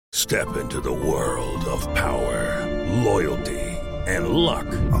Step into the world of power, loyalty, and luck.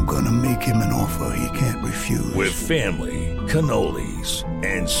 I'm gonna make him an offer he can't refuse. With family, cannolis,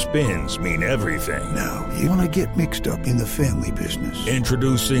 and spins mean everything. Now, you wanna get mixed up in the family business.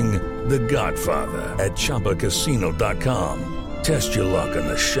 Introducing The Godfather at ChumbaCasino.com. Test your luck in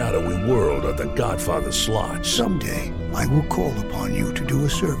the shadowy world of The Godfather slot. Someday, I will call upon you to do a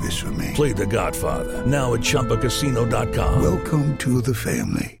service for me. Play The Godfather now at ChumbaCasino.com. Welcome to the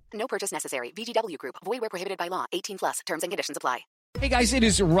family. No purchase necessary. VGW Group. Void where prohibited by law. 18 plus. Terms and conditions apply. Hey guys, it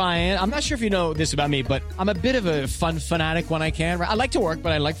is Ryan. I'm not sure if you know this about me, but I'm a bit of a fun fanatic when I can. I like to work,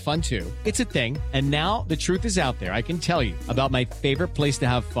 but I like fun too. It's a thing. And now the truth is out there. I can tell you about my favorite place to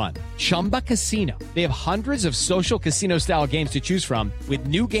have fun. Chumba Casino. They have hundreds of social casino style games to choose from with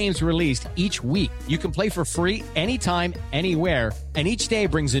new games released each week. You can play for free anytime, anywhere. And each day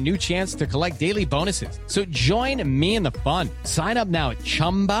brings a new chance to collect daily bonuses. So join me in the fun. Sign up now at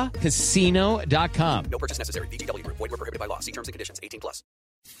ChumbaCasino.com. No purchase necessary. VGW Group. Void where prohibited by law. See terms and conditions. 18 plus.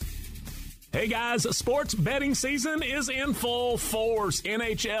 Hey guys, sports betting season is in full force.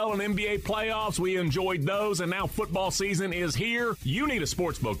 NHL and NBA playoffs, we enjoyed those, and now football season is here. You need a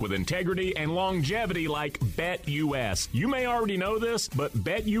sportsbook with integrity and longevity like BetUS. You may already know this, but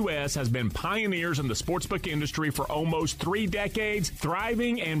BetUS has been pioneers in the sportsbook industry for almost 3 decades,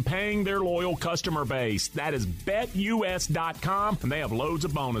 thriving and paying their loyal customer base. That is BetUS.com, and they have loads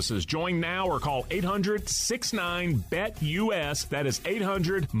of bonuses. Join now or call 800-69-BET-US. That is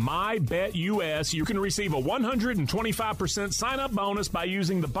 800-MY-BET-US. You can receive a 125% sign-up bonus by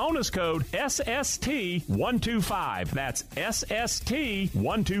using the bonus code SST125. That's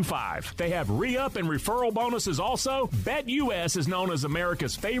SST125. They have re-up and referral bonuses also. BetUS is known as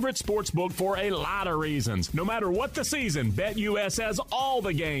America's favorite sports book for a lot of reasons. No matter what the season, BetUS has all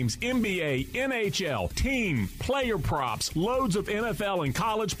the games, NBA, NHL, team, player props, loads of NFL and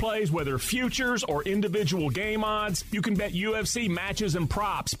college plays, whether futures or individual game odds. You can bet UFC matches and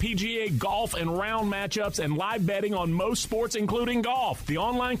props, PGA golf and round matchups, and live betting on most sports, including golf. The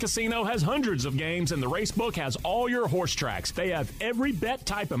online casino has hundreds of games, and the racebook has all your horse tracks. They have every bet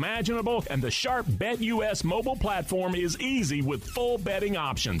type imaginable, and the sharp BetUS mobile platform is easy with full betting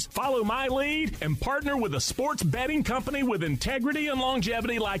options. Follow my lead and partner with a sports betting company with integrity and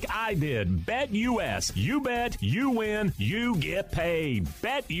longevity like I did. BetUS. You bet, you win, you get paid.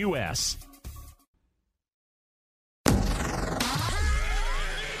 BetUS.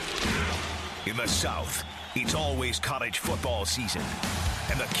 In the South, it's always college football season,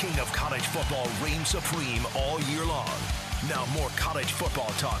 and the king of college football reigns supreme all year long. Now more college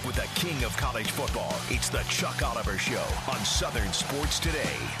football talk with the king of college football. It's the Chuck Oliver Show on Southern Sports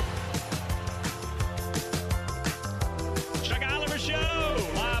Today. Chuck Oliver Show,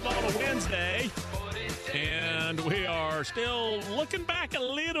 live on a Wednesday. And we are still looking back a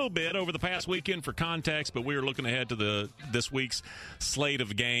little bit over the past weekend for context, but we are looking ahead to this week's slate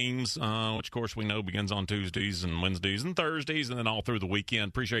of games, which, of course, we know begins on Tuesdays and Wednesdays and Thursdays, and then all through the weekend.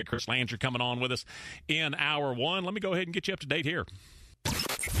 Appreciate Chris Landry coming on with us in Hour 1. Let me go ahead and get you up to date here.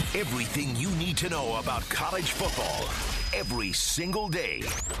 Everything you need to know about college football every single day.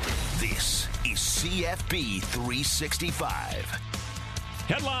 This is CFB 365.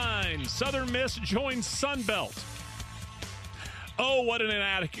 Headline, Southern Miss joins Sunbelt. Oh, what an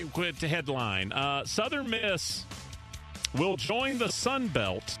inadequate headline. Southern Miss will join the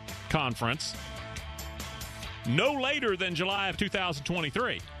Sunbelt Conference no later than July of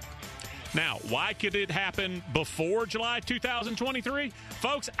 2023. Now, why could it happen before July 2023?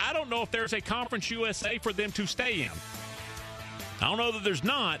 Folks, I don't know if there's a Conference USA for them to stay in. I don't know that there's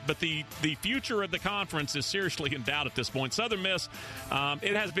not, but the future of the conference is seriously in doubt at this point. Southern Miss,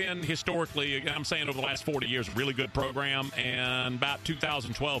 it has been historically, I'm saying over the last 40 years, a really good program, and about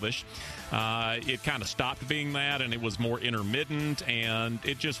 2012-ish, it kind of stopped being that, and it was more intermittent, and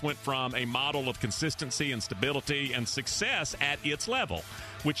it just went from a model of consistency and stability and success at its level,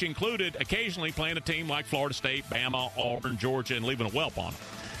 which included occasionally playing a team like Florida State, Bama, Auburn, Georgia, and leaving a whelp on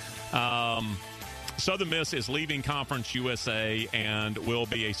them. Southern Miss is leaving Conference USA and will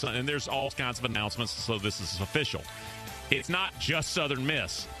be and there's all kinds of announcements, so this is official. It's not just Southern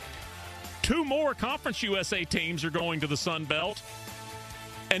Miss. 2 more Conference USA teams are going to the Sun Belt.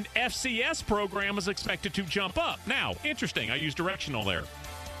 An FCS program is expected to jump up. Now, interesting, I used directional there.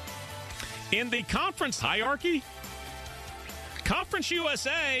 In the conference hierarchy, Conference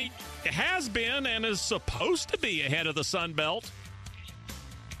USA has been and is supposed to be ahead of the Sun Belt.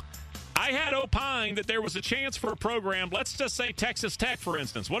 I had opined that there was a chance for a program, let's just say Texas Tech, for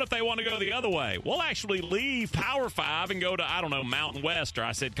instance. What if they want to go the other way? We'll actually leave Power 5 and go to, I don't know, Mountain West, or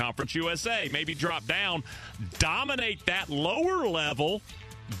I said Conference USA. Maybe drop down, dominate that lower level,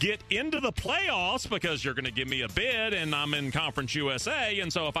 get into the playoffs because you're going to give me a bid and I'm in Conference USA.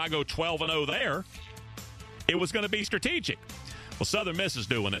 And so if I go 12-0 there, it was going to be strategic. Well, Southern Miss is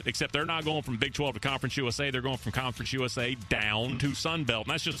doing it, except they're not going from Big 12 to Conference USA. They're going from Conference USA down to Sun Belt,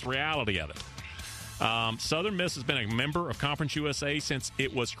 and that's just the reality of it. Southern Miss has been a member of Conference USA since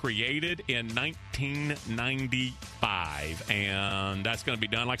it was created in 1995, and that's going to be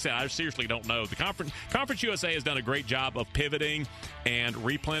done. Like I said, I seriously don't know. The Conference USA has done a great job of pivoting and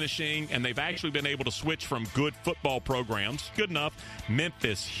replenishing, and they've actually been able to switch from good football programs, good enough,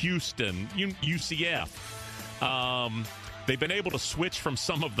 Memphis, Houston, UCF. They've been able to switch from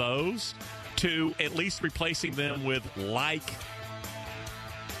some of those to at least replacing them with like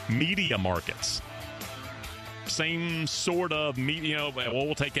media markets. Same sort of media,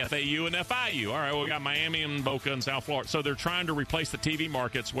 we'll take FAU and FIU. All right, we got Miami and Boca and South Florida. So they're trying to replace the TV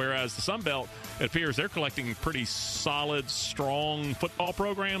markets, whereas the Sun Belt, it appears they're collecting pretty solid, strong football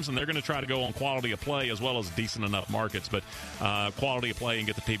programs, and they're going to try to go on quality of play as well as decent enough markets, but quality of play and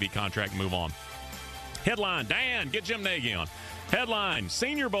get the TV contract and move on. Headline, Dan, get Jim Nagy on. Headline,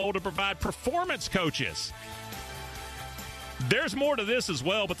 Senior Bowl to provide performance coaches. There's more to this as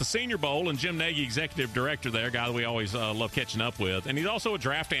well, but the Senior Bowl and Jim Nagy, executive director there, guy that we always love catching up with, and he's also a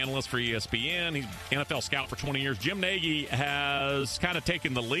draft analyst for ESPN. He's NFL scout for 20 years. Jim Nagy has kind of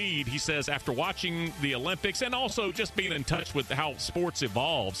taken the lead. He says after watching the Olympics and also just being in touch with how sports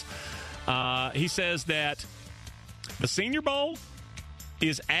evolves, he says that the Senior Bowl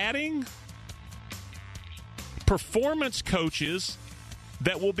is adding performance coaches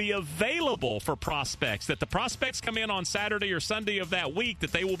that will be available for prospects, that the prospects come in on Saturday or Sunday of that week,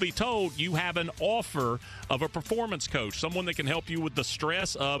 that they will be told you have an offer of a performance coach, someone that can help you with the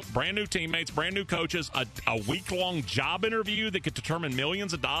stress of brand new teammates, brand new coaches, a week-long job interview that could determine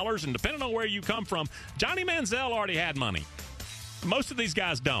millions of dollars. And depending on where you come from, Johnny Manziel already had money. Most of these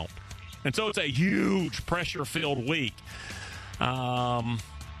guys don't. And so it's a huge pressure-filled week.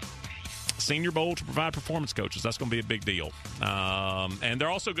 Senior Bowl to provide performance coaches. That's going to be a big deal. And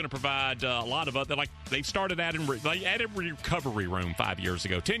they're also going to provide a lot of other, like they've started adding, they added a recovery room 5 years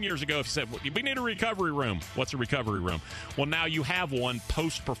ago. 10 years ago, if you said, we need a recovery room. What's a recovery room? Well, now you have one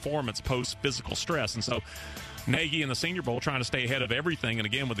post-performance, post-physical stress. And so Nagy and the Senior Bowl trying to stay ahead of everything. And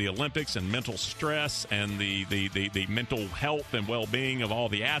again, with the Olympics and mental stress and the mental health and well-being of all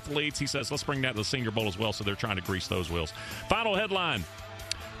the athletes, he says, let's bring that to the Senior Bowl as well. So they're trying to grease those wheels. Final headline.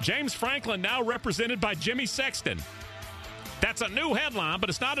 James Franklin now represented by Jimmy Sexton. That's a new headline, but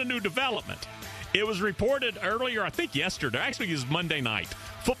it's not a new development. It was reported earlier, I think yesterday, actually it was Monday night.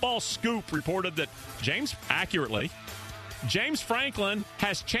 Football Scoop reported that James Franklin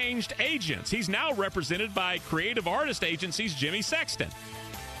has changed agents. He's now represented by creative artist agencies Jimmy Sexton.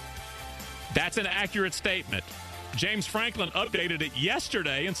 That's an accurate statement. James Franklin updated it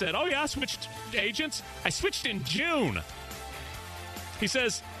yesterday and said, oh yeah, I switched agents. I switched in June. He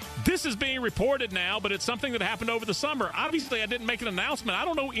says, this is being reported now, but it's something that happened over the summer. Obviously, I didn't make an announcement. I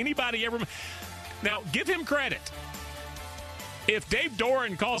don't know anybody ever. Now, give him credit. If Dave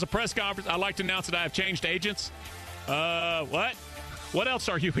Doran calls a press conference, I'd like to announce that I have changed agents. What? What else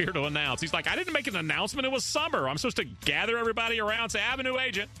are you here to announce? He's like, I didn't make an announcement. It was summer. I'm supposed to gather everybody around and say, I have a new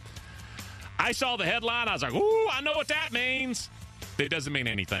agent. I saw the headline. I was like, ooh, I know what that means. It doesn't mean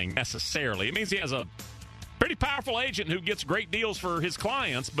anything necessarily. It means he has a pretty powerful agent who gets great deals for his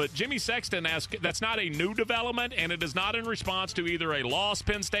clients, but Jimmy Sexton, that's not a new development, and it is not in response to either a loss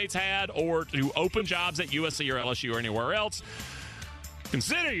Penn State's had or to open jobs at USC or LSU or anywhere else.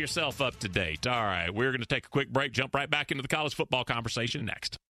 Consider yourself up to date. All right, we're going to take a quick break, jump right back into the college football conversation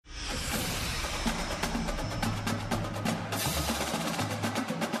next.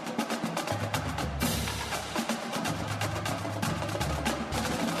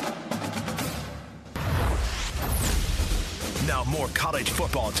 Now more college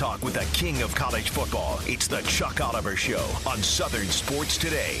football talk with the king of college football. It's the Chuck Oliver Show on Southern Sports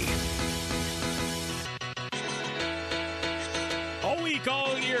Today. All week,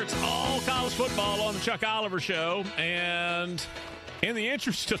 all year, it's all college football on the Chuck Oliver Show. And in the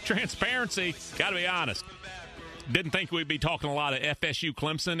interest of transparency, got to be honest, didn't think we'd be talking a lot of FSU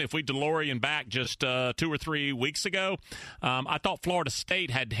Clemson if we DeLorean back just 2 or 3 weeks ago. I thought Florida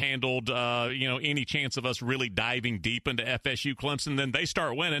State had handled any chance of us really diving deep into FSU Clemson. Then they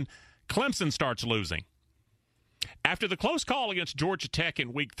start winning. Clemson starts losing. After the close call against Georgia Tech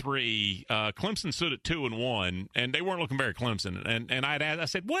in Week 3, Clemson stood at 2-1, and they weren't looking very Clemson. And I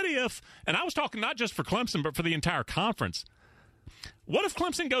said, what if? And I was talking not just for Clemson, but for the entire conference. What if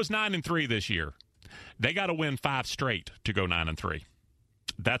Clemson goes 9-3 this year? They got to win 5 straight to go 9-3.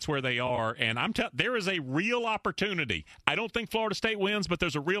 That's where they are, and there is a real opportunity. I don't think Florida State wins, but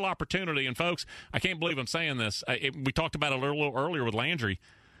there's a real opportunity. And, folks, I can't believe I'm saying this. We talked about it a little earlier with Landry.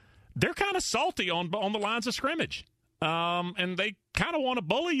 They're kind of salty on the lines of scrimmage. And they kind of want to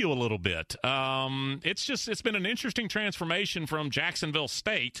bully you a little bit. It's been an interesting transformation from Jacksonville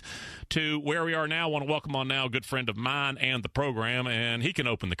State to where we are now. I want to welcome on now a good friend of mine and the program, and he can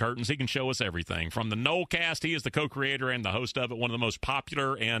open the curtains. He can show us everything. From the Nolecast, he is the co-creator and the host of it, one of the most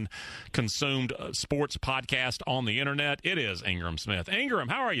popular and consumed sports podcast on the internet. It is Ingram Smith. Ingram,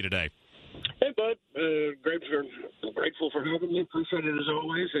 how are you today? Hey, bud. Grateful for having me. Appreciate it as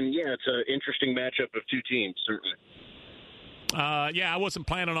always. And, yeah, it's an interesting matchup of two teams, certainly. I wasn't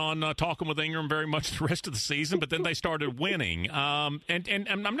planning on talking with Ingram very much the rest of the season, but then they started winning. And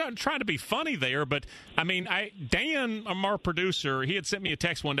I'm not trying to be funny there, but, I mean, Dan, our producer, he had sent me a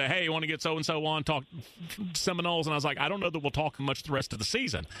text one day, hey, you want to get so-and-so on, talk Seminoles? And I was like, I don't know that we'll talk much the rest of the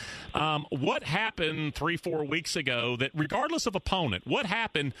season. What happened 3-4 weeks ago that, regardless of opponent, what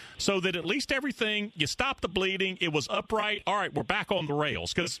happened so that at least everything, you stopped the bleeding, it was upright, all right, we're back on the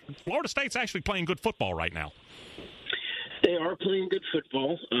rails? Because Florida State's actually playing good football right now. They are playing good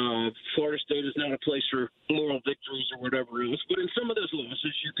football. Florida State is not a place for moral victories or whatever else. But in some of those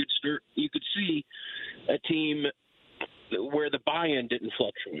losses, you could see a team where the buy-in didn't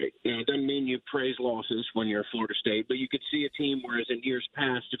fluctuate. It doesn't mean you praise losses when you're Florida State, but you could see a team whereas in years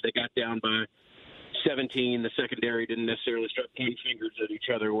past, if they got down by 17, the secondary didn't necessarily start pointing fingers at each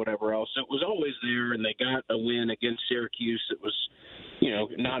other or whatever else. So it was always there, and they got a win against Syracuse. It was,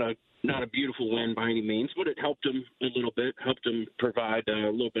 not a beautiful win by any means, but it helped them a little bit, helped them provide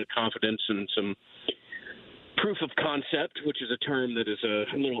a little bit of confidence and some proof of concept, which is a term that is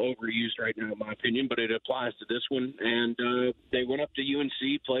a little overused right now in my opinion, but it applies to this one. And they went up to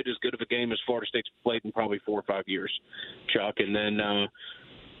UNC, played as good of a game as Florida State's played in probably 4 or 5 years, Chuck. And then,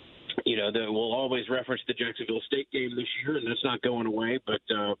 we'll always reference the Jacksonville State game this year, and that's not going away, but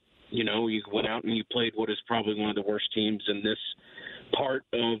you went out and you played what is probably one of the worst teams in this part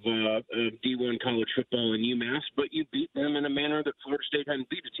of D1 college football in UMass, but you beat them in a manner that Florida State hadn't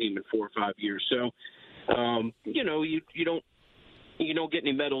beat a team in 4 or 5 years. So, you don't get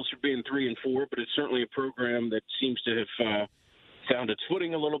any medals for being 3-4, but it's certainly a program that seems to have found its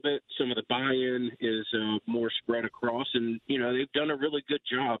footing a little bit. Some of the buy-in is more spread across, and they've done a really good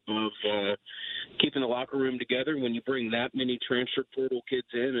job of keeping the locker room together when you bring that many transfer portal kids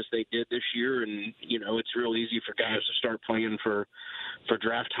in as they did this year. And it's real easy for guys to start playing for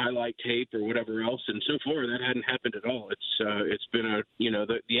draft highlight tape or whatever else, and so far that hadn't happened at all. It's been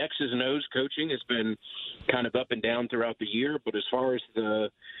the X's and O's coaching has been kind of up and down throughout the year, but as far as the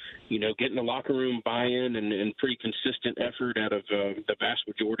getting the locker room buy-in and pretty consistent effort out of the vast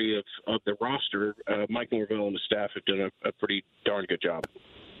majority of the roster, Mike Norvell and the staff have done a pretty darn good job.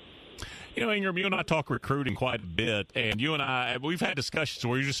 Ingram, you and I talk recruiting quite a bit, and you and I, we've had discussions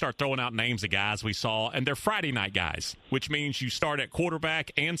where you just start throwing out names of guys we saw, and they're Friday night guys, which means you start at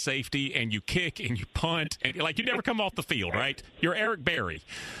quarterback and safety, and you kick and you punt, and you never come off the field, right? You're Eric Berry.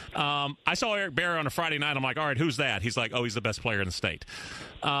 I saw Eric Berry on a Friday night. I'm like, all right, who's that? He's like, oh, he's the best player in the state.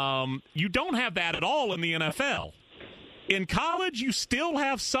 You don't have that at all in the NFL. In college, you still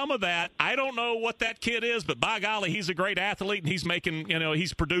have some of that. I don't know what that kid is, but by golly, he's a great athlete, and he's making,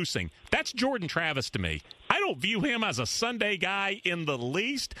 he's producing. That's Jordan Travis to me. I don't view him as a Sunday guy in the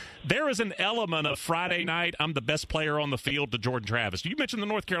least. There is an element of Friday night, I'm the best player on the field to Jordan Travis. You mentioned the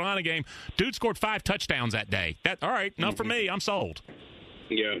North Carolina game. Dude scored 5 touchdowns that day. All right, enough for me. I'm sold.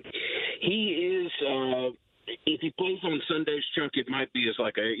 Yeah. He is if he plays on Sundays, Chuck, it might be as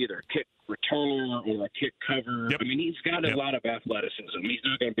either a kick returner or a kick cover. Yep. I mean, he's got a lot of athleticism. He's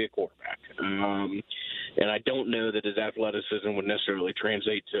not going to be a quarterback. And I don't know that his athleticism would necessarily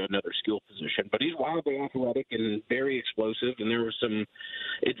translate to another skill position. But he's wildly athletic and very explosive, and there were some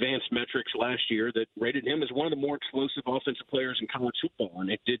advanced metrics last year that rated him as one of the more explosive offensive players in college football, and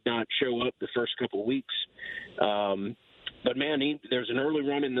it did not show up the first couple of weeks. But, man, there's an early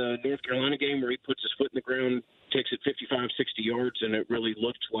run in the North Carolina game where he puts his foot in the ground, takes it 55, 60 yards, and it really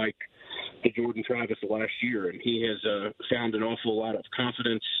looked like the Jordan Travis of last year. And he has found an awful lot of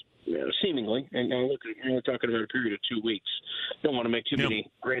confidence, seemingly. And now, look, we're only talking about a period of 2 weeks. Don't want to make too many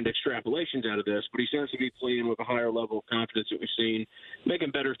grand extrapolations out of this, but he seems to be playing with a higher level of confidence that we've seen, making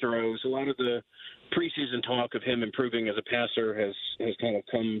better throws. A lot of the preseason talk of him improving as a passer has kind of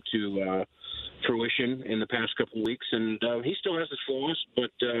come to fruition in the past couple of weeks, and he still has his flaws,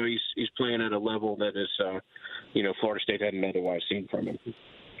 but he's playing at a level that is, Florida State hadn't otherwise seen from him.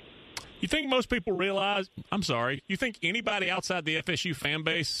 You think most people realize – I'm sorry. You think anybody outside the FSU fan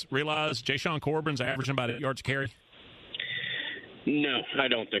base realize Jashaun Corbin's averaging about 8 yards a carry? No, I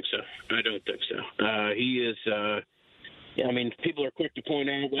don't think so. He is. I mean, people are quick to point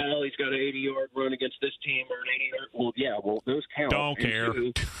out, well, he's got an 80-yard run against this team or an 80-yard. Well, yeah, those count. Don't care.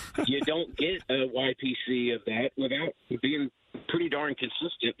 You don't get a YPC of that without being pretty darn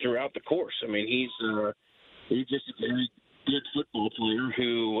consistent throughout the course. I mean, he's just a very good football player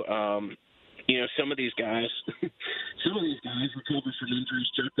who, some of these guys recover from injuries,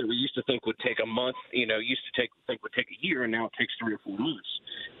 Chuck, that we used to think would take a month, think would take a year, and now it takes 3 or 4 months.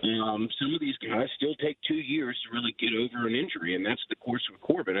 Some of these guys still take 2 years to really get over an injury, and that's the course of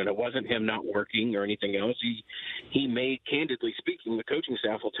Corbin. And it wasn't him not working or anything else. He may, candidly speaking, the coaching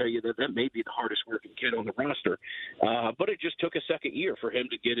staff will tell you that may be the hardest working kid on the roster. But it just took a second year for him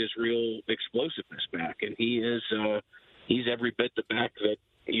to get his real explosiveness back, and he's every bit the back that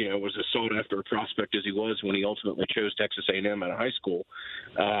was as sought after a prospect as he was when he ultimately chose Texas A&M out of high school.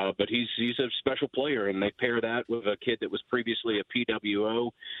 But he's a special player, and they pair that with a kid that was previously a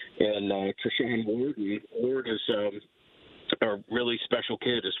PWO, and Treshaun Ward. And Ward is a really special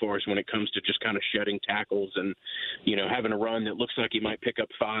kid as far as when it comes to just kind of shedding tackles and, having a run that looks like he might pick up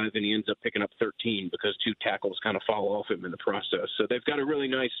 5 and he ends up picking up 13 because 2 tackles kind of fall off him in the process. So they've got a really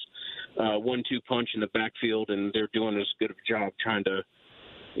nice 1-2 punch in the backfield, and they're doing as good of a job trying to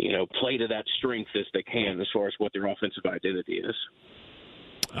play to that strength as they can as far as what their offensive identity is.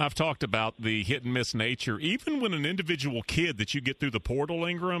 I've talked about the hit-and-miss nature. Even when an individual kid that you get through the portal,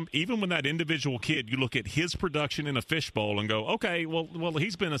 Ingram, even when that individual kid, you look at his production in a fishbowl and go, okay, well,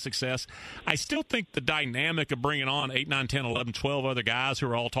 he's been a success. I still think the dynamic of bringing on 8, 9, 10, 11, 12 other guys who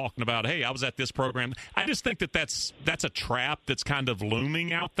are all talking about, hey, I was at this program. I just think that's a trap that's kind of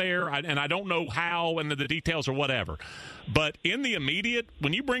looming out there, and I don't know how and the details or whatever. But in the immediate,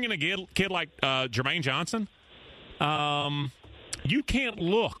 when you bring in a kid like Jermaine Johnson, you can't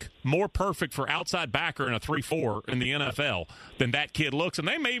look more perfect for outside backer in a 3-4 in the NFL than that kid looks. And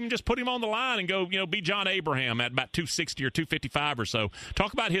they may even just put him on the line and go, be John Abraham at about 260 or 255 or so.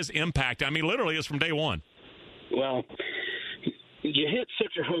 Talk about his impact. I mean, literally, it's from day one. Well, you hit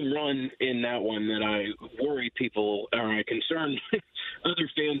such a home run in that one that I worry people, or I concern other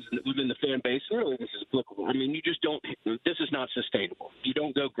fans within the fan base. Really, this is applicable. I mean, this is not sustainable. You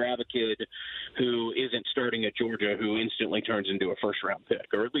don't go grab a kid who isn't starting at Georgia who instantly turns into a first-round pick,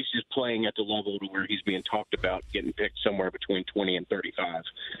 or at least is playing at the level to where he's being talked about getting picked somewhere between 20 and 35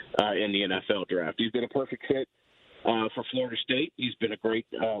 in the NFL draft. He's been a perfect fit for Florida State. He's been a great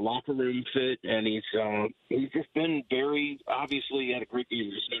locker room fit, and he's just been very, obviously had a great game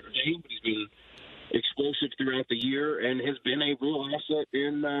this Notre Dame, but he's been explosive throughout the year and has been a real asset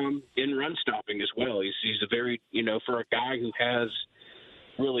in run stopping as well. He's a very, for a guy who has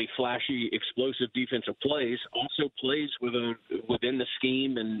really flashy, explosive defensive plays, also plays within the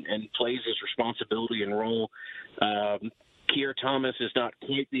scheme and plays his responsibility and role. Keir Thomas is not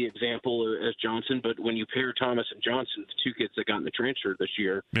quite the example as Johnson, but when you pair Thomas and Johnson, the 2 kids that got in the transfer this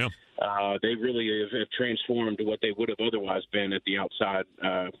year, they really have transformed what they would have otherwise been at the outside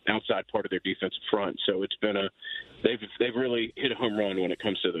part of their defensive front. So it's been they've really hit a home run when it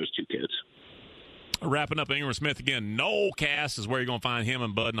comes to those 2 kids. Wrapping up Ingram Smith again, Nolecast is where you're going to find him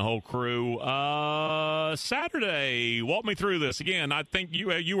and Bud and the whole crew. Saturday, walk me through this. Again, I think you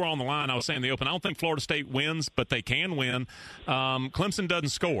were on the line. I was saying the open. I don't think Florida State wins, but they can win. Clemson doesn't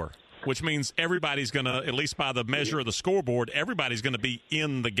score, which means everybody's going to, at least by the measure of the scoreboard, everybody's going to be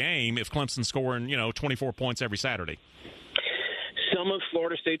in the game if Clemson's scoring, 24 points every Saturday. Some of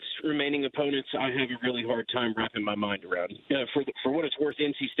Florida State's remaining opponents, I have a really hard time wrapping my mind around. For what it's worth,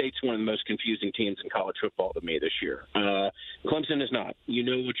 NC State's one of the most confusing teams in college football to me this year. Clemson is not. You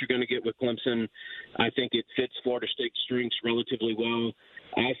know what you're going to get with Clemson. I think it fits Florida State's strengths relatively well.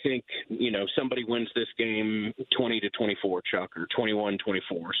 I think, somebody wins this game 20-24, Chuck, or 21-24,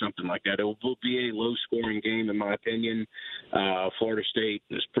 or something like that. It will be a low-scoring game, in my opinion. Florida State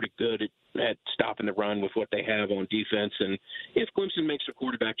is pretty good at stopping the run with what they have on defense. And if Clemson makes some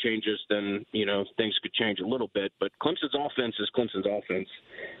quarterback changes, then, things could change a little bit. But Clemson's offense is Clemson's offense,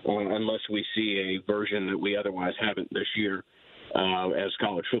 unless we see a version that we otherwise haven't this year. As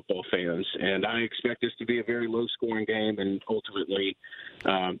college football fans, and I expect this to be a very low-scoring game, and ultimately,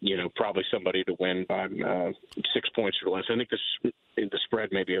 probably somebody to win by 6 points or less. I think the spread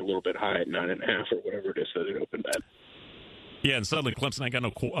may be a little bit high at 9.5 or whatever it is that it opened at. Yeah, and suddenly Clemson ain't got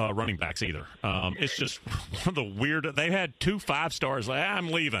no running backs either. It's just one of the weird. They had 2 5-stars. I'm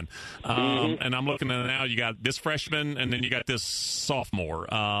leaving, and I'm looking at it now. You got this freshman, and then you got this sophomore,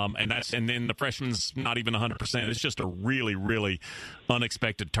 and then the freshman's not even 100%. It's just a really, really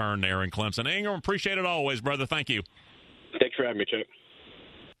unexpected turn there in Clemson. Ingram, appreciate it always, brother. Thank you. Thanks for having me, Chuck.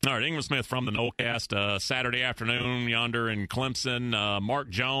 All right, Ingram Smith from the Nolecast, Saturday afternoon yonder in Clemson.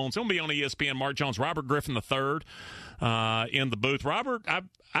 Mark Jones, he'll be on ESPN. Mark Jones, Robert Griffin III in the booth. Robert,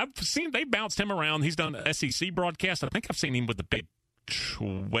 I've seen they bounced him around. He's done SEC broadcast. I think I've seen him with the Big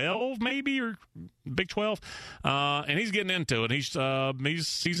 12 maybe, or Big 12, and he's getting into it.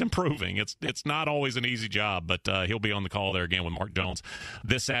 He's improving. It's not always an easy job, but he'll be on the call there again with Mark Jones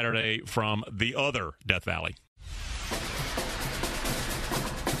this Saturday from the other Death Valley.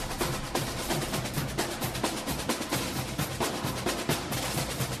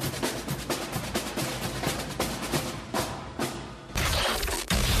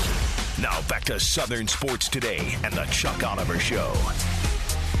 Now back to Southern Sports Today and the Chuck Oliver Show.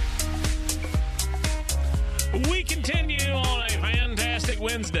 We continue on a fantastic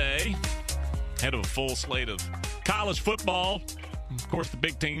Wednesday. Head of a full slate of college football. Of course, the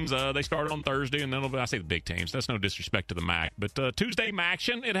big teams, they start on Thursday, and then I say the big teams. That's no disrespect to the MAC. But Tuesday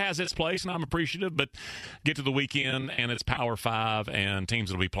action, it has its place, and I'm appreciative. But get to the weekend, and it's Power 5, and teams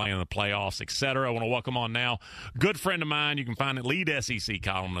will be playing in the playoffs, etc. I want to welcome on now good friend of mine. You can find it, lead SEC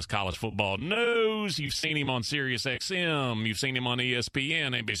columnist, College Football News. You've seen him on Sirius XM. You've seen him on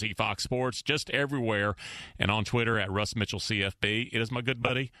ESPN, NBC, Fox Sports, just everywhere. And on Twitter at Russ Mitchell CFB. It is my good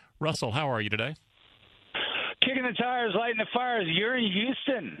buddy, Russell. How are you today? Kicking the tires, lighting the fires. You're in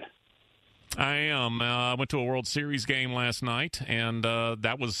Houston. I am. I went to a World Series game last night, and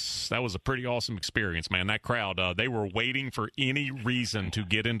that was a pretty awesome experience, man. That crowd, they were waiting for any reason to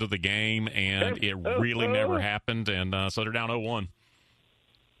get into the game, and it really never happened, and so they're down 0-1.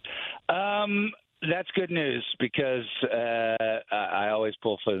 That's good news because I always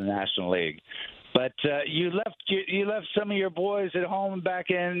pull for the National League. But you left some of your boys at home back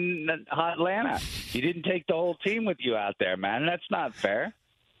in Atlanta. You didn't take the whole team with you out there, man. That's not fair.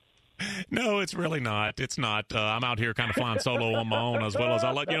 No, it's really not. It's not. I'm out here kind of flying solo on my own, as well as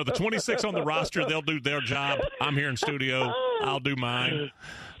I let the 26 on the roster. They'll do their job. I'm here in studio. I'll do mine.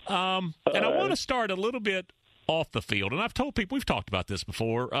 And I want to start a little bit off the field. And I've told people, we've talked about this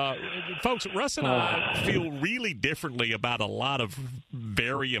before. Folks, Russ and I feel really differently about a lot of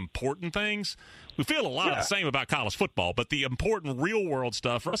very important things. We feel a lot of the same about college football, but the important real-world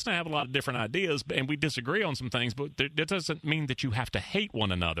stuff, Russ and I have a lot of different ideas, and we disagree on some things, but that doesn't mean that you have to hate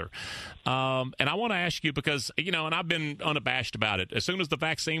one another. And I want to ask you because, and I've been unabashed about it. As soon as the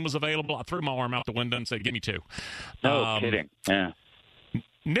vaccine was available, I threw my arm out the window and said, give me 2. No kidding. Yeah.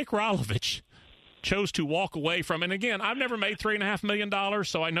 Nick Rolovich chose to walk away from, and again, I've never made $3.5 million,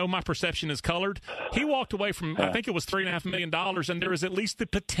 so I know my perception is colored. He walked away from, I think it was $3.5 million, and there is at least the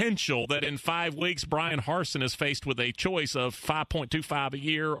potential that in 5 weeks, Brian Harsin is faced with a choice of $5.25 a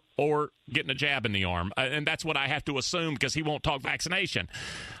year or getting a jab in the arm, and that's what I have to assume because he won't talk vaccination.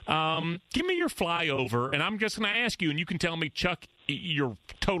 Give me your flyover, and I'm just going to ask you, and you can tell me, Chuck, you're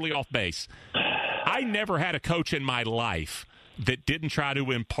totally off base. I never had a coach in my life that didn't try to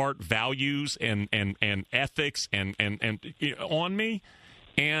impart values and ethics and on me.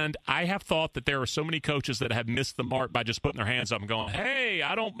 And I have thought that there are so many coaches that have missed the mark by just putting their hands up and going, hey,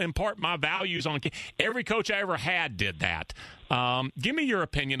 I don't impart my values on – every coach I ever had did that. Give me your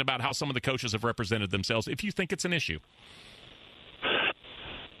opinion about how some of the coaches have represented themselves, if you think it's an issue.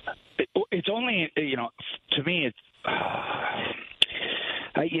 It's only, to me, it's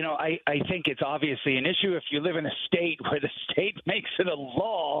I think it's obviously an issue if you live in a state where the state makes it a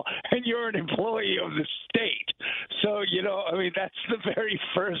law and you're an employee of the state. So, that's the very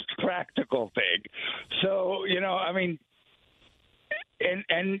first practical thing. So,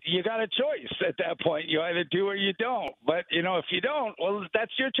 and you got a choice at that point. You either do or you don't. But, if you don't, well,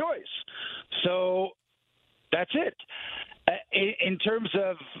 that's your choice. So that's it. In terms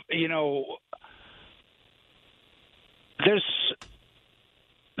of,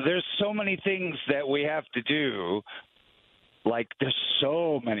 there's so many things that we have to do. Like, there's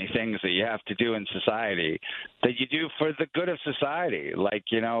so many things that you have to do in society that you do for the good of society. Like,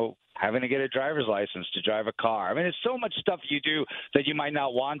 having to get a driver's license to drive a car. I mean, there's so much stuff you do that you might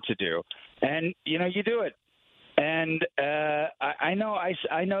not want to do. And, you do it. And I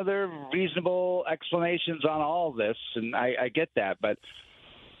know there are reasonable explanations on all of this, and I get that. But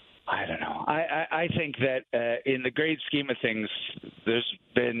I don't know. I think that in the great scheme of things, there's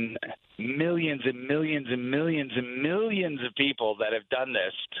been millions and millions and millions and millions of people that have done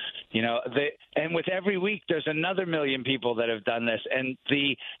this. And with every week, there's another million people that have done this. And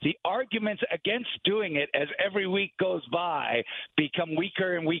the arguments against doing it as every week goes by become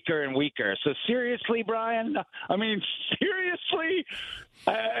weaker and weaker and weaker. So seriously, Brian, seriously,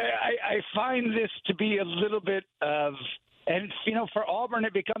 I find this to be a little bit of – and, for Auburn,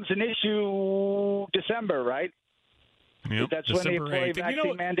 it becomes an issue December, right? Yep, That's when the December employee 8th. And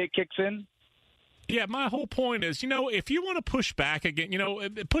vaccine mandate kicks in? Yeah, my whole point is, if you want to push back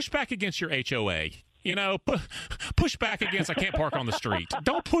against your HOA. Push back against I can't park on the street.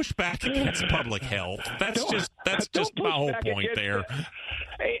 Don't push back against public health. That's just my whole point there.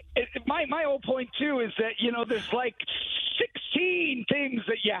 My whole point too is that there's like 16 things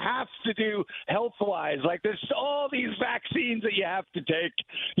that you have to do health-wise. Like there's all these vaccines that you have to take.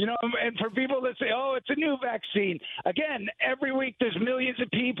 And for people that say, "Oh, it's a new vaccine," again, every week there's millions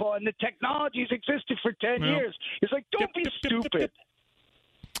of people, and the technology's existed for 10 years. It's like, don't be stupid.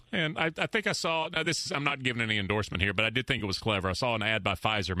 And I think I saw. Now, I'm not giving any endorsement here, but I did think it was clever. I saw an ad by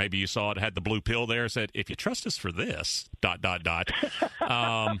Pfizer. Maybe you saw it. It had the blue pill there. It said, "If you trust us for this, ...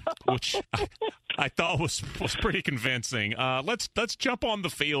 which I thought was pretty convincing. Let's jump on the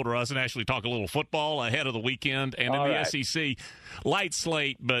field, Russ, and actually talk a little football ahead of the weekend. And in the SEC, light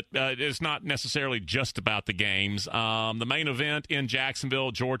slate, but it's not necessarily just about the games. The main event in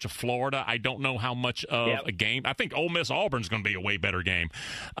Jacksonville, Georgia, Florida. I don't know how much of a game. I think Ole Miss Auburn's going to be a way better game.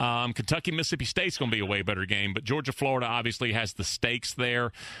 Kentucky, Mississippi State's going to be a way better game, but Georgia, Florida obviously has the stakes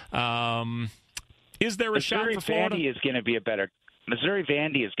there. Is there a shot for Florida? Missouri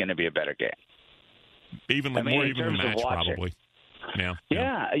Vandy is going to be a better game. More evenly matched, probably. Yeah.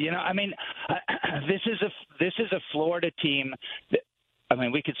 This is a Florida team that,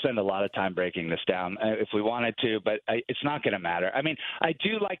 we could spend a lot of time breaking this down if we wanted to, but it's not going to matter. I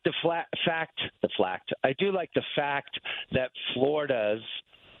do like the fact that Florida's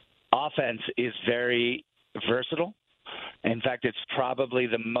offense is very versatile. In fact, it's probably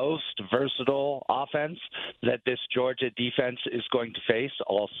the most versatile offense that this Georgia defense is going to face,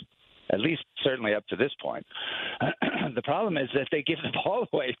 at least certainly up to this point. The problem is that they give the ball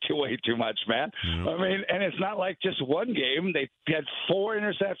away way too much, man. And it's not like just one game. They had 4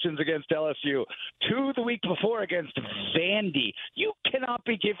 interceptions against LSU, 2 the week before against Vandy. You cannot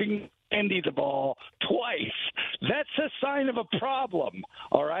be giving Vandy the ball twice. That's a sign of a problem,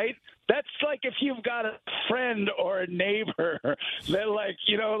 all right? That's like if you've got a friend or a neighbor that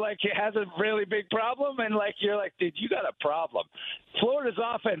has a really big problem, and you're like, dude, you got a problem. Florida's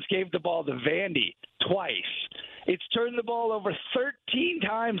offense gave the ball to Vandy twice. It's turned the ball over 13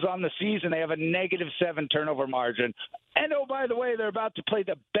 times on the season. They have a -7 turnover margin. And, oh, by the way, they're about to play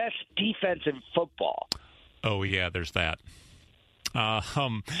the best defense in football. Oh, yeah, there's that.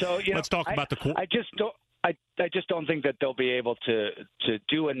 Let's talk about the I just don't think that they'll be able to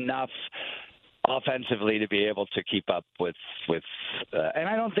do enough offensively to be able to keep up with and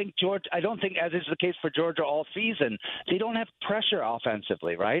I don't think as is the case for Georgia all season, they don't have pressure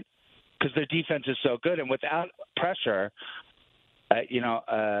offensively, right? Because their defense is so good, and without pressure,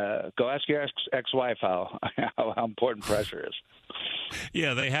 go ask your ex-wife how important pressure is.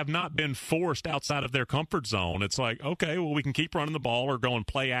 Yeah, they have not been forced outside of their comfort zone. It's like, okay, well, we can keep running the ball or go and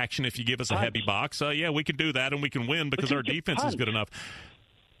play action if you give us a heavy box. Yeah, we can do that, and we can win because our defense is good enough.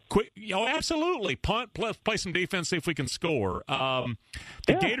 Absolutely. Punt, play some defense, see if we can score. The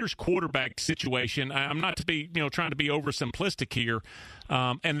Gators quarterback situation, I'm not to be, trying to be oversimplistic here,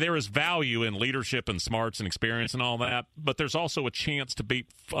 and there is value in leadership and smarts and experience and all that, but there's also a chance to beat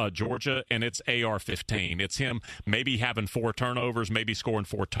Georgia, and it's AR-15. It's him maybe having 4 turnovers, maybe scoring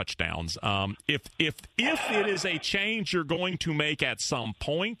 4 touchdowns. If it is a change you're going to make at some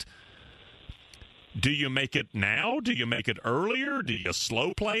point, do you make it now? Do you make it earlier? Do you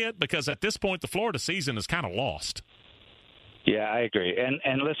slow play it? Because at this point, the Florida season is kind of lost. Yeah, I agree. And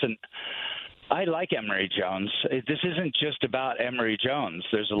listen, I like Emory Jones. This isn't just about Emory Jones.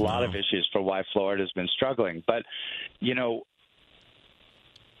 There's a lot of issues for why Florida's been struggling. But,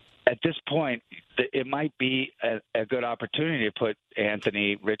 at this point, it might be a good opportunity to put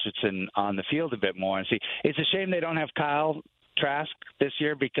Anthony Richardson on the field a bit more and see. It's a shame they don't have Kyle Trask this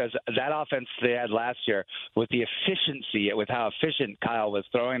year, because that offense they had last year with the efficiency, with how efficient Kyle was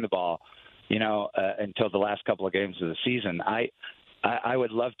throwing the ball, until the last couple of games of the season. I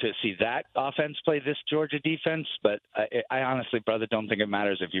would love to see that offense play this Georgia defense, but I honestly, brother, don't think it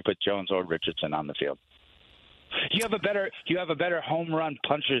matters if you put Jones or Richardson on the field. You have a better home run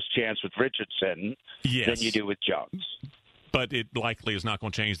puncher's chance with Richardson than you do with Jones. But it likely is not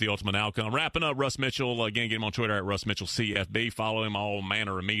going to change the ultimate outcome. Wrapping up, Russ Mitchell. Again, get him on Twitter at Russ Mitchell CFB. Follow him all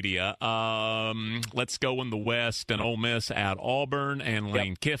manner of media. Let's go in the West, and Ole Miss at Auburn and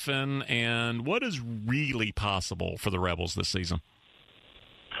Lane Kiffin. And what is really possible for the Rebels this season?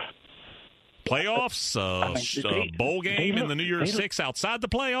 Playoffs, bowl game in the New Year's Six outside the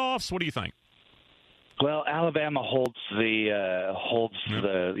playoffs. What do you think? Well, Alabama holds the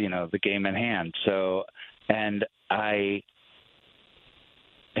game in hand. So, and I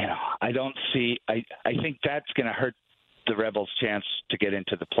don't see. I think that's going to hurt the Rebels' chance to get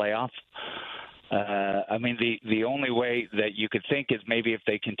into the playoff. I mean, the only way that you could think is maybe if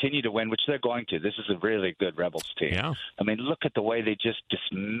they continue to win, which they're going to. This is a really good Rebels team. Yeah. I mean, look at the way they just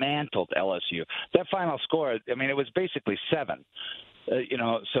dismantled LSU. That final score, I mean, it was basically 7. Oh,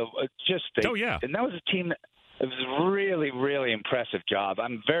 yeah. And that was a team that it was a really, really impressive job.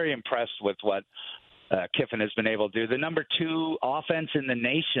 I'm very impressed with what Kiffin has been able to do. The number 2 offense in the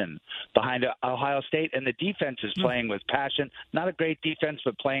nation behind Ohio State, and the defense is playing with passion. Not a great defense,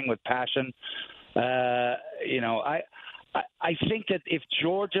 but playing with passion. I think that if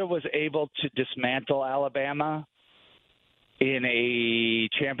Georgia was able to dismantle Alabama in a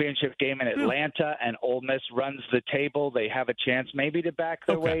championship game in Atlanta and Ole Miss runs the table, they have a chance maybe to back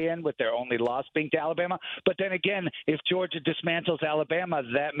their way in, with their only loss being to Alabama. But then again, if Georgia dismantles Alabama,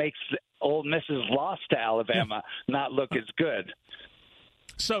 that makes Ole Miss's loss to Alabama not look as good.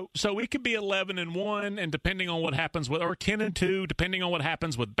 So it could be 11-1, and depending on what happens with, or 10-2, depending on what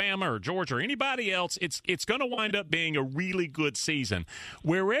happens with Bama or Georgia or anybody else, it's going to wind up being a really good season.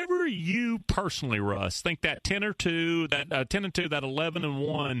 Wherever you personally, Russ, think that 10-2, that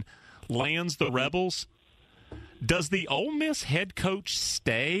 11-1 lands the Rebels, does the Ole Miss head coach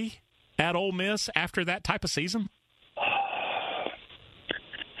stay at Ole Miss after that type of season?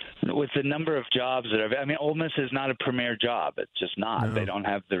 With the number of jobs that are, I mean, Ole Miss is not a premier job. It's just not. No. They don't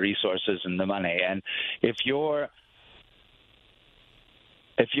have the resources and the money. And if you're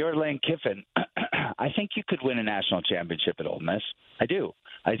Lane Kiffin, I think you could win a national championship at Ole Miss. I do.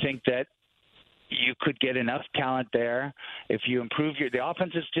 I think that you could get enough talent there if you improve the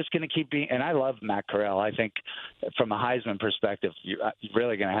offense is just going to keep being, and I love Matt Corral. I think from a Heisman perspective, you're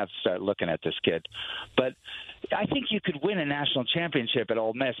really going to have to start looking at this kid. But I think you could win a national championship at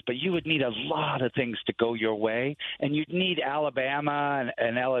Ole Miss, but you would need a lot of things to go your way, and you'd need Alabama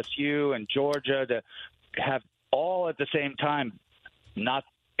and LSU and Georgia to have all at the same time, not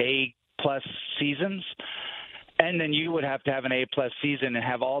A-plus seasons. And then you would have to have an A-plus season and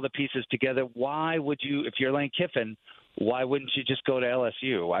have all the pieces together. Why would you, if you're Lane Kiffin, why wouldn't you just go to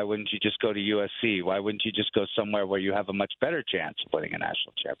LSU? Why wouldn't you just go to USC? Why wouldn't you just go somewhere where you have a much better chance of winning a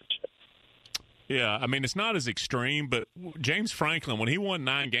national championship? Yeah, I mean, it's not as extreme, but James Franklin, when he won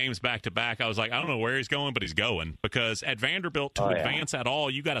 9 games back-to-back, I was like, I don't know where he's going, but he's going. Because at Vanderbilt, to advance at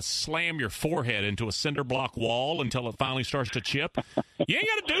all, you got to slam your forehead into a cinder block wall until it finally starts to chip. You ain't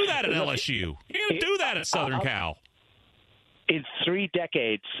got to do that at LSU. You ain't got to do that at Southern Cal. In 3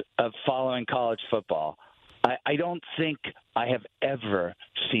 decades of following college football, I don't think I have ever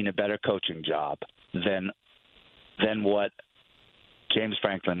seen a better coaching job than what James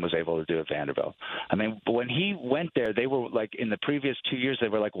Franklin was able to do at Vanderbilt. I mean, when he went there, they were like, in the previous 2 years, they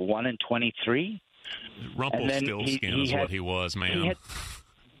were like 1-23. Rumpelstiltskin is what he was, man.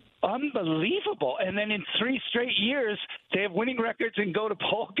 Unbelievable. And then in 3 straight years, they have winning records and go to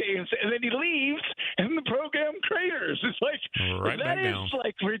bowl games, and then he leaves, and the program craters. It's like, that is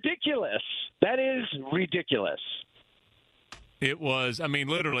like ridiculous. That is ridiculous. It was, I mean,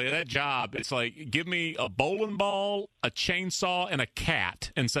 literally, that job, it's like, give me a bowling ball, a chainsaw, and a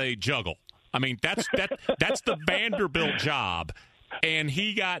cat, and say, juggle. I mean, that's the Vanderbilt job. And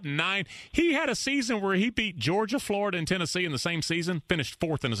he got 9. He had a season where he beat Georgia, Florida, and Tennessee in the same season, finished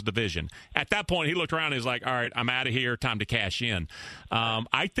 4th in his division. At that point, he looked around and he's like, all right, I'm out of here, time to cash in.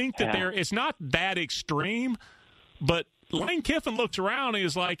 I think that it's not that extreme, but Lane Kiffin looks around and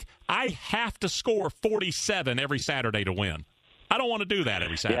is like, I have to score 47 every Saturday to win. I don't want to do that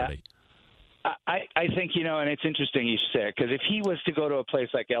every Saturday. Yeah. I think, and it's interesting you say, because if he was to go to a place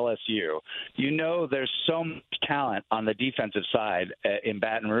like LSU, there's so much talent on the defensive side in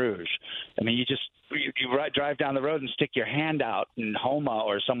Baton Rouge. I mean, you drive down the road and stick your hand out in Homa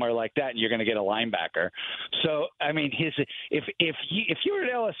or somewhere like that, and you're going to get a linebacker. So, I mean, if you're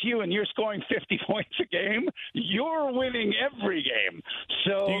at LSU and you're scoring 50 points a game, you're winning every game.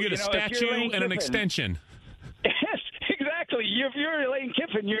 So you get a statue and an extension. Yes, exactly. If you're Lane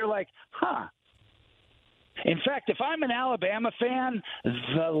Kiffin, you're like, huh. In fact, if I'm an Alabama fan,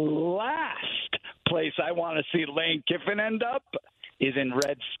 the last place I want to see Lane Kiffin end up is in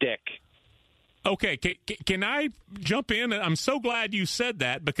Red Stick. Okay, can I jump in? I'm so glad you said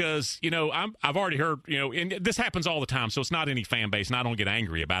that because, I've already heard, and this happens all the time, so it's not any fan base, and I don't get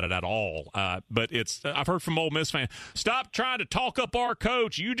angry about it at all. But I've heard from Ole Miss fans, stop trying to talk up our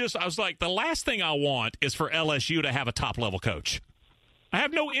coach. I was like, the last thing I want is for LSU to have a top-level coach. I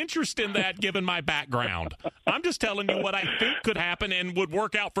have no interest in that given my background. I'm just telling you what I think could happen and would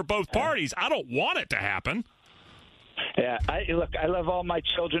work out for both parties. I don't want it to happen. Yeah, I love all my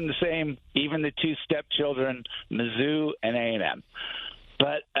children the same, even the 2 stepchildren, Mizzou and A&M.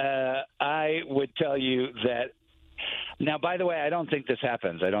 But I would tell you that Now, by the way, I don't think this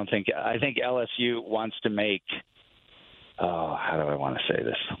happens. I think LSU wants to make. Oh, how do I want to say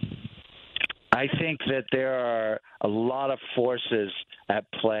this? I think that there are a lot of forces at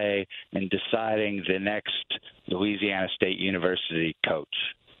play in deciding the next Louisiana State University coach.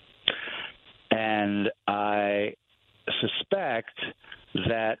 And I suspect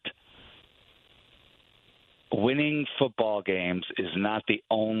that winning football games is not the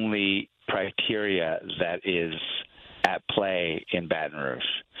only criteria that is at play in Baton Rouge.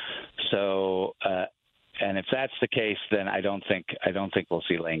 So, and if that's the case, then I don't think we'll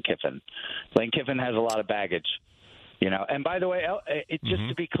see Lane Kiffin. Lane Kiffin has a lot of baggage, you know. And by the way, just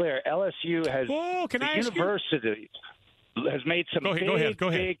to be clear, LSU has university has made some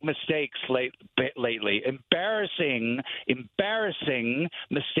big mistakes lately. Embarrassing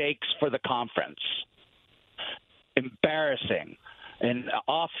mistakes for the conference. Embarrassing. And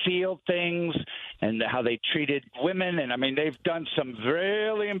off-field things and how they treated women. And, I mean, they've done some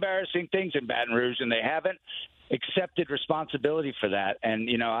really embarrassing things in Baton Rouge, and they haven't accepted responsibility for that. And,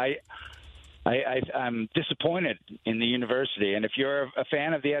 you know, I'm disappointed in the university. And if you're a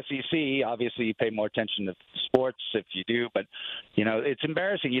fan of the SEC, obviously you pay more attention to sports if you do. But, you know, it's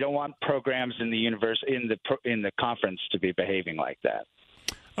embarrassing. You don't want programs in the in the conference to be behaving like that.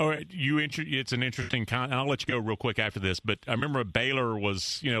 All right, it's an interesting and I'll let you go real quick after this, but I remember Baylor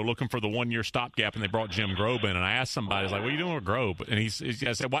was, you know, looking for the 1-year stopgap, and they brought Jim Grobe in, and I asked somebody, I was like, what are you doing with Grobe? And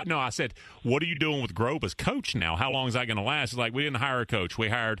I said, what? No, I said, what are you doing with Grobe as coach now? How long is that going to last? He's like, we didn't hire a coach. We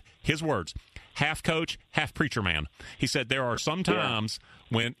hired, his words, half coach, half preacher man. He said there are some times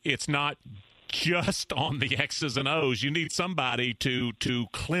when it's not just on the X's and O's. You need somebody to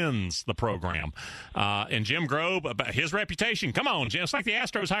cleanse the program. And Jim Grobe, about his reputation, come on, Jim. It's like the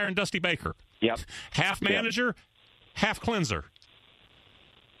Astros hiring Dusty Baker. Yep. Half manager, half cleanser.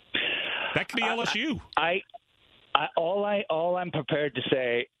 That could be LSU. All I'm prepared to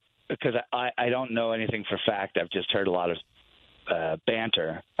say, because I don't know anything for fact. I've just heard a lot of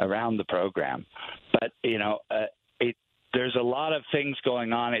banter around the program. But, you know, there's a lot of things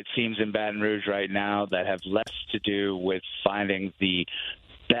going on, it seems, in Baton Rouge right now that have less to do with finding the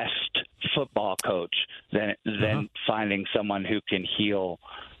best football coach than finding someone who can heal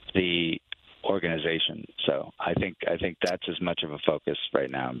the organization. So I think that's as much of a focus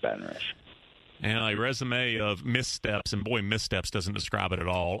right now in Baton Rouge. And a resume of missteps, and boy, missteps doesn't describe it at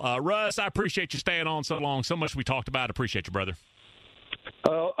all. Russ, I appreciate you staying on so long. So much we talked about. Appreciate you, brother.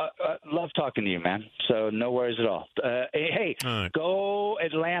 Oh, love talking to you, man. So no worries at all. Hey, right. Go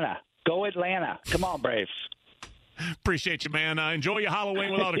Atlanta. Go Atlanta. Come on, Braves. Appreciate you, man. Enjoy your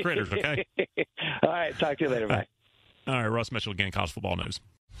Halloween with all the critters, okay? All right. Talk to you later. Bye. All right. Russ Mitchell again, College Football News.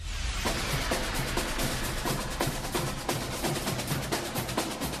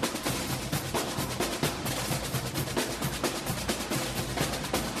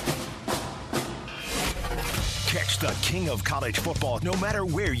 Catch the king of college football no matter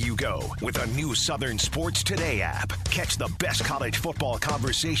where you go with a new Southern Sports Today app. Catch the best college football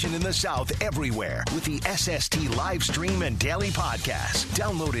conversation in the South everywhere with the SST live stream and daily podcast.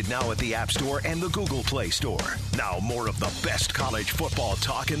 Downloaded now at the App Store and the Google Play Store. Now more of the best college football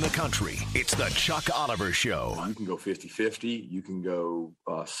talk in the country. It's the Chuck Oliver Show. You can go 50-50. You can go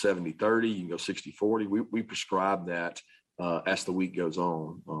 70-30. You can go 60-40. We prescribe that as the week goes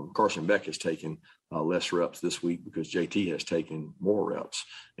on. Carson Beck has taken less reps this week because JT has taken more reps.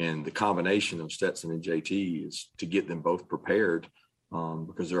 And the combination of Stetson and JT is to get them both prepared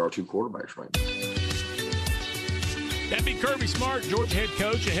because there are two quarterbacks right now. That'd be Kirby Smart, Georgia head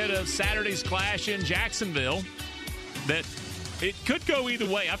coach, ahead of Saturday's clash in Jacksonville. That it could go either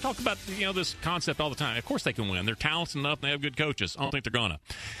way. I've talked about this concept all the time. Of course they can win. They're talented enough and they have good coaches. I don't think they're going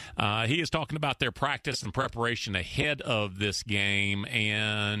to. He is talking about their practice and preparation ahead of this game,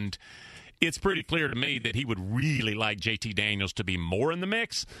 and it's pretty clear to me that he would really like JT Daniels to be more in the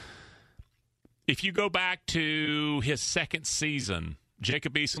mix. If you go back to his second season,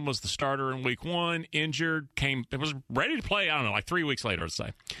 Jacob Eason was the starter in week 1, injured, was ready to play, 3 weeks later, let's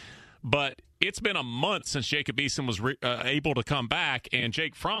say. But it's been a month since Jacob Eason was able to come back, and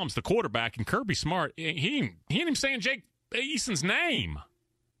Jake Fromm's the quarterback, and Kirby Smart, he ain't even saying Jake Eason's name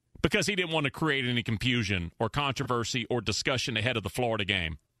because he didn't want to create any confusion or controversy or discussion ahead of the Florida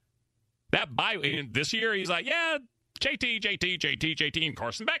game. This year, he's like, yeah, JT, and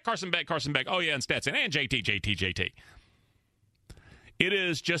Carson Beck. Oh, yeah, and Stetson, and JT. It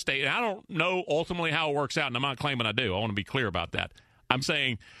is just I don't know ultimately how it works out, and I'm not claiming I do. I want to be clear about that. I'm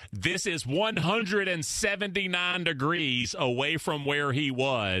saying this is 179 degrees away from where he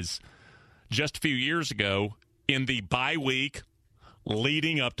was just a few years ago in the bye week,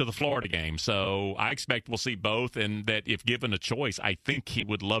 leading up to the Florida game. So I expect we'll see both, and that if given a choice, I think he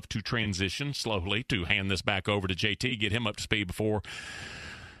would love to transition slowly to hand this back over to JT, get him up to speed before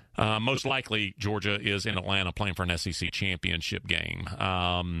most likely Georgia is in Atlanta playing for an SEC championship game.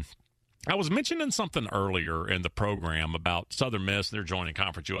 I was mentioning something earlier in the program about Southern Miss. They're joining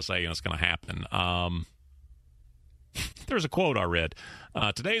Conference USA, and it's going to happen. There's a quote I read.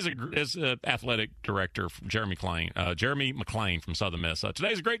 Today is athletic director Jeremy McClain from Southern Miss.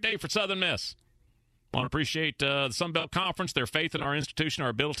 Today's a great day for Southern Miss. I want to appreciate the Sun Belt Conference, their faith in our institution, our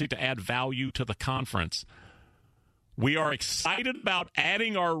ability to add value to the conference. We are excited about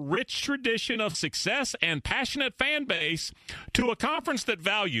adding our rich tradition of success and passionate fan base to a conference that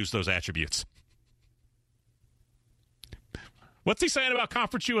values those attributes. What's he saying about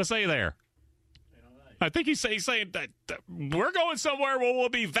Conference USA there? I think he's saying that we're going somewhere where we'll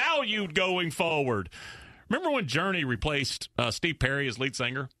be valued going forward. Remember when Journey replaced Steve Perry as lead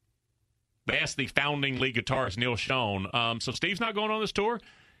singer? They asked the founding lead guitarist Neil Schon, so Steve's not going on this tour?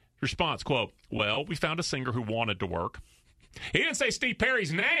 Response, quote, well, we found a singer who wanted to work. He didn't say Steve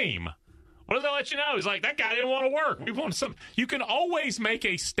Perry's name. What does that let you know? He's like, that guy didn't want to work. We want some. You can always make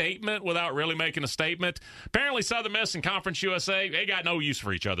a statement without really making a statement. Apparently, Southern Miss and Conference USA, they got no use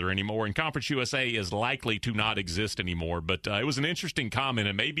for each other anymore, and Conference USA is likely to not exist anymore. But it was an interesting comment,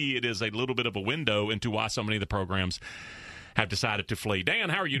 and maybe it is a little bit of a window into why so many of the programs have decided to flee. Dan,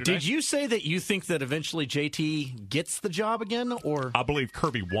 how are you today? Did you say that you think that eventually JT gets the job again? Or I believe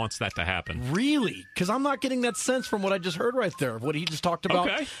Kirby wants that to happen. Really? Because I'm not getting that sense from what I just heard right there, what he just talked about,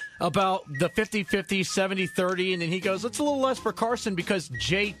 okay, about the 50-50, 70-30, and then he goes, it's a little less for Carson because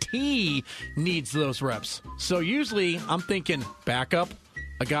JT needs those reps. So usually I'm thinking backup,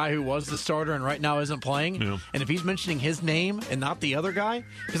 a guy who was the starter and right now isn't playing. Yeah. And if he's mentioning his name and not the other guy,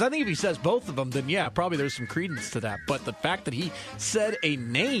 because I think if he says both of them, then yeah, probably there's some credence to that. But the fact that he said a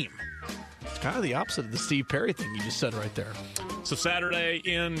name, it's kind of the opposite of the Steve Perry thing you just said right there. So Saturday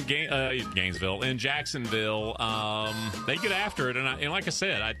in Gainesville, in Jacksonville, they get after it. And like I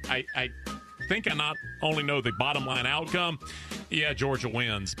said, I think I not only know the bottom line outcome, yeah, Georgia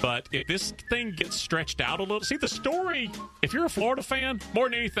wins. But if this thing gets stretched out a little, see the story, if you're a Florida fan, more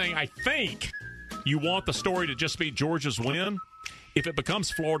than anything, I think you want the story to just be Georgia's win. If it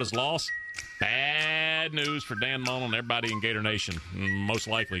becomes Florida's loss, bad news for Dan Mullen and everybody in Gator Nation. Most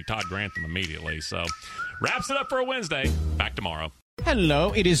likely Todd Grantham immediately. So wraps it up for a Wednesday. Back tomorrow.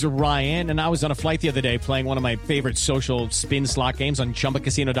 Hello, it is Ryan, and I was on a flight the other day playing one of my favorite social spin slot games on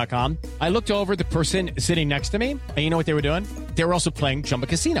ChumbaCasino.com. I looked over at the person sitting next to me, and you know what they were doing? They were also playing Chumba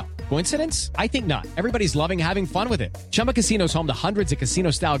Casino. Coincidence? I think not. Everybody's loving having fun with it. Chumba Casino is home to hundreds of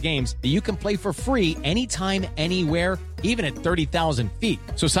casino-style games that you can play for free anytime, anywhere, even at 30,000 feet.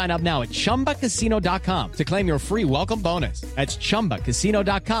 So sign up now at ChumbaCasino.com to claim your free welcome bonus. That's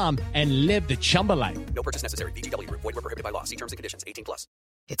ChumbaCasino.com and live the Chumba life. No purchase necessary. VGW Group. Void where prohibited by law. See terms and conditions. 18+.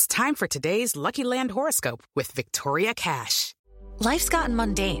 It's time for today's Lucky Land horoscope with Victoria Cash. Life's gotten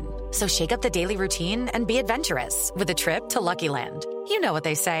mundane, so shake up the daily routine and be adventurous with a trip to Lucky Land. You know what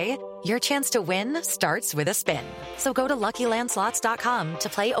they say. Your chance to win starts with a spin. So go to LuckyLandSlots.com to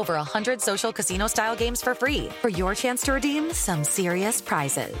play over 100 social casino-style games for free for your chance to redeem some serious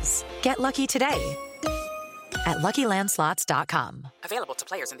prizes. Get lucky today at LuckyLandSlots.com. Available to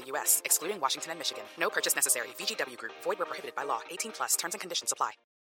players in the U.S., excluding Washington and Michigan. No purchase necessary. VGW Group. Void where prohibited by law. 18+. Terms and conditions apply.